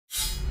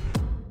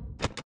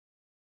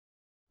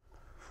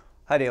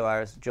Hi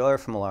DIYers, Joe here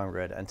from Alarm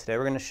Grid, and today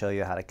we're going to show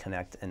you how to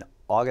connect an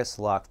August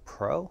Lock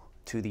Pro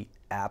to the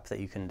app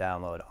that you can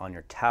download on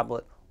your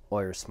tablet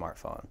or your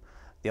smartphone.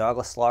 The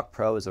August Lock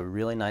Pro is a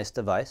really nice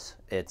device.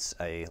 It's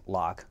a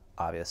lock,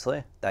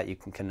 obviously, that you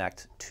can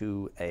connect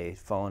to a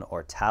phone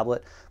or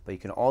tablet, but you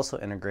can also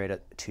integrate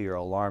it to your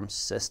alarm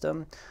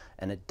system,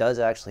 and it does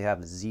actually have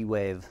a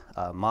Z-Wave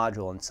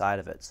module inside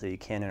of it, so you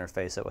can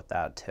interface it with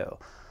that too.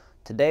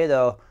 Today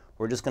though,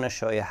 we're just going to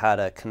show you how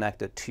to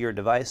connect it to your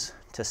device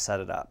to set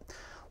it up.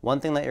 One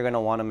thing that you're going to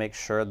want to make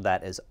sure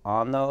that is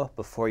on though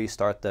before you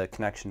start the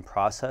connection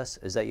process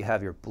is that you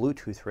have your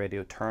Bluetooth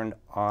radio turned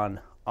on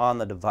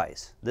the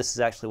device. This is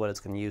actually what it's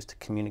going to use to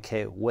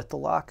communicate with the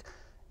lock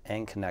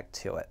and connect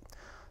to it.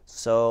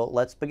 So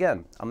let's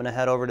begin. I'm going to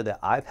head over to the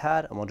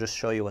iPad and we'll just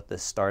show you what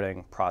this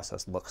starting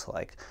process looks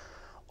like.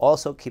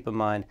 Also keep in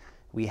mind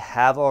we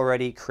have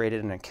already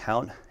created an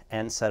account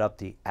and set up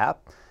the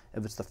app.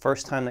 If it's the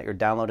first time that you're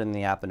downloading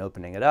the app and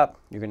opening it up,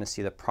 you're going to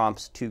see the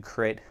prompts to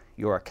create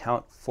your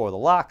account for the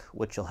lock,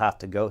 which you'll have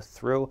to go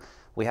through.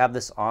 We have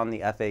this on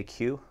the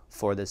FAQ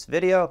for this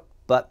video,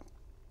 but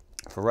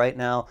for right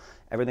now,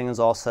 everything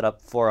is all set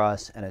up for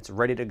us and it's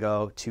ready to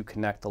go to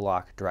connect the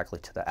lock directly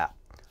to the app.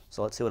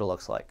 So let's see what it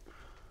looks like.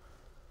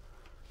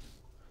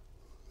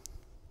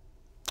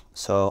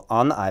 So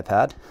on the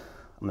iPad,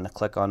 I'm going to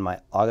click on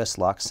my August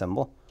lock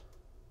symbol.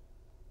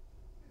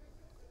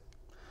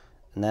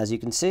 And as you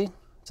can see,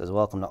 it says,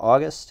 welcome to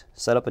August,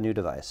 set up a new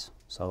device.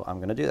 So I'm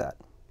going to do that.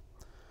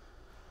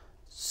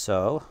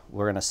 So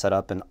we're going to set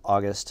up an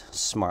August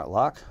smart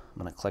lock.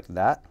 I'm going to click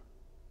that.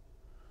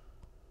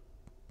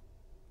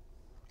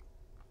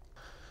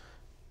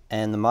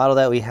 And the model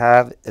that we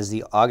have is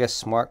the August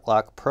Smart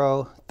Lock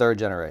Pro 3rd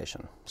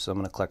generation. So I'm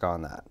going to click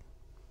on that.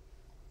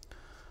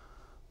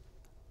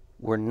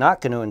 We're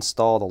not going to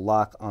install the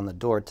lock on the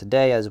door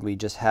today as we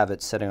just have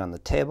it sitting on the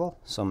table.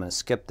 So I'm going to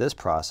skip this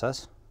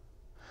process.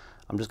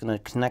 I'm just going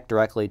to connect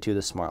directly to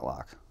the smart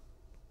lock.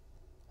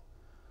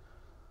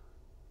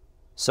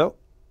 So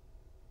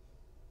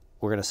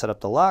we're going to set up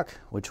the lock,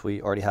 which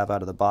we already have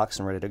out of the box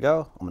and ready to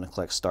go. I'm going to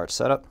click Start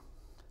Setup.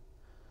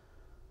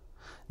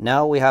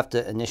 Now we have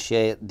to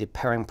initiate the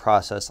pairing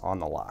process on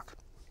the lock.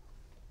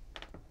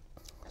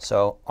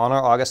 So on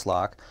our August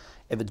lock,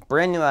 if it's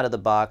brand new out of the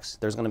box,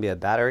 there's going to be a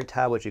battery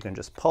tab which you can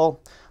just pull.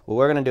 What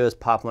we're going to do is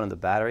pop one of the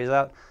batteries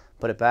out,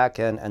 put it back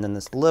in, and then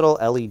this little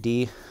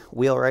LED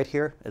wheel right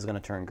here is going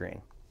to turn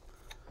green.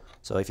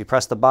 So if you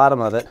press the bottom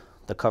of it,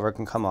 the cover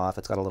can come off.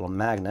 It's got a little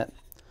magnet.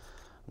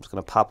 I'm just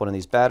going to pop one of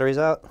these batteries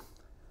out,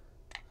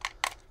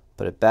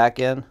 put it back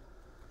in,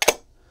 and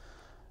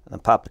then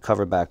pop the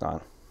cover back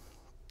on.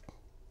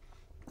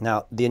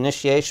 Now, the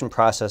initiation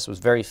process was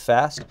very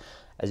fast.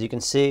 As you can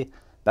see,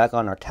 back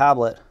on our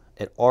tablet,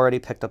 it already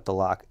picked up the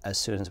lock as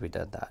soon as we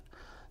did that.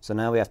 So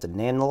now we have to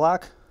name the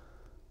lock.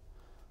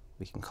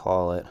 We can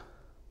call it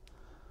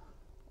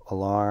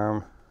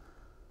Alarm,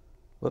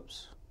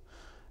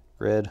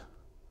 Grid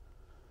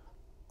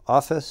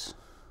Office,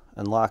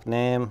 and lock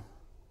name,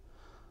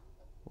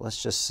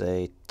 let's just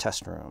say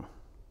Test Room.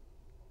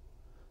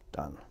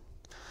 Done.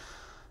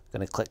 I'm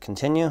going to click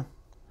Continue.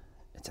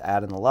 It's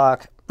adding the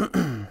lock.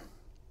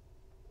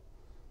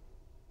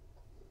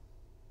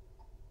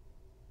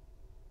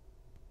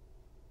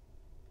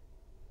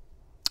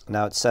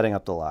 Now it's setting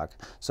up the lock.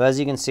 So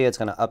as you can see, it's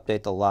going to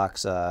update the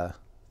lock's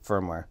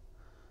firmware.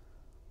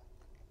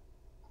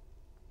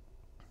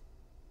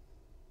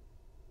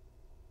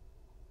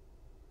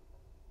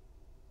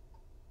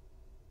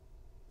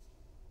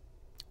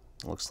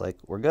 Looks like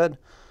we're good.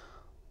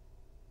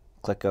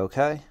 Click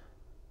OK.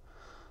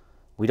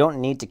 We don't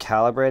need to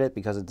calibrate it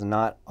because it's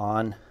not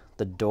on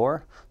the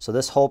door. So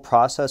this whole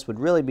process would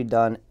really be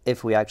done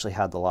if we actually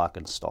had the lock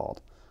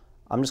installed.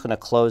 I'm just going to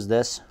close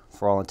this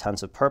for all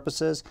intents and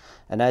purposes.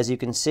 And as you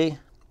can see,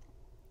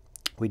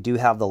 we do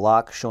have the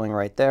lock showing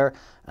right there,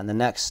 and the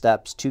next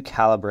steps to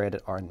calibrate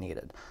it are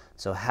needed.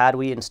 So had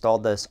we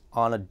installed this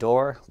on a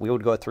door, we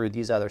would go through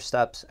these other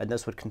steps and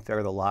this would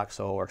configure the lock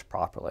so it works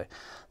properly.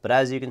 But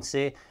as you can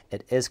see,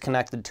 it is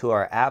connected to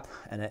our app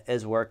and it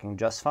is working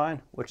just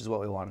fine, which is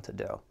what we wanted to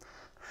do.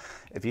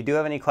 If you do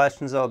have any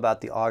questions though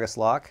about the August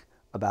lock,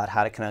 about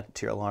how to connect it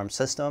to your alarm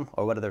system,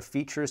 or what other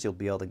features you'll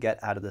be able to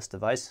get out of this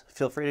device,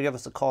 feel free to give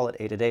us a call at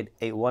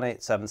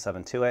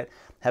 888-818-7728.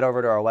 Head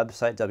over to our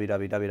website,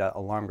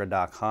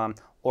 www.alarmgrid.com,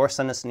 or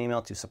send us an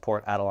email to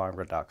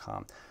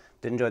support@alarmgrid.com.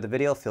 Did you enjoy the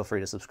video? Feel free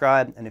to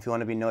subscribe, and if you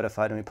want to be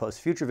notified when we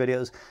post future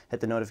videos, hit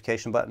the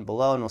notification button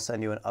below and we'll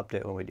send you an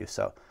update when we do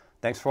so.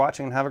 Thanks for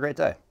watching and have a great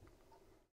day.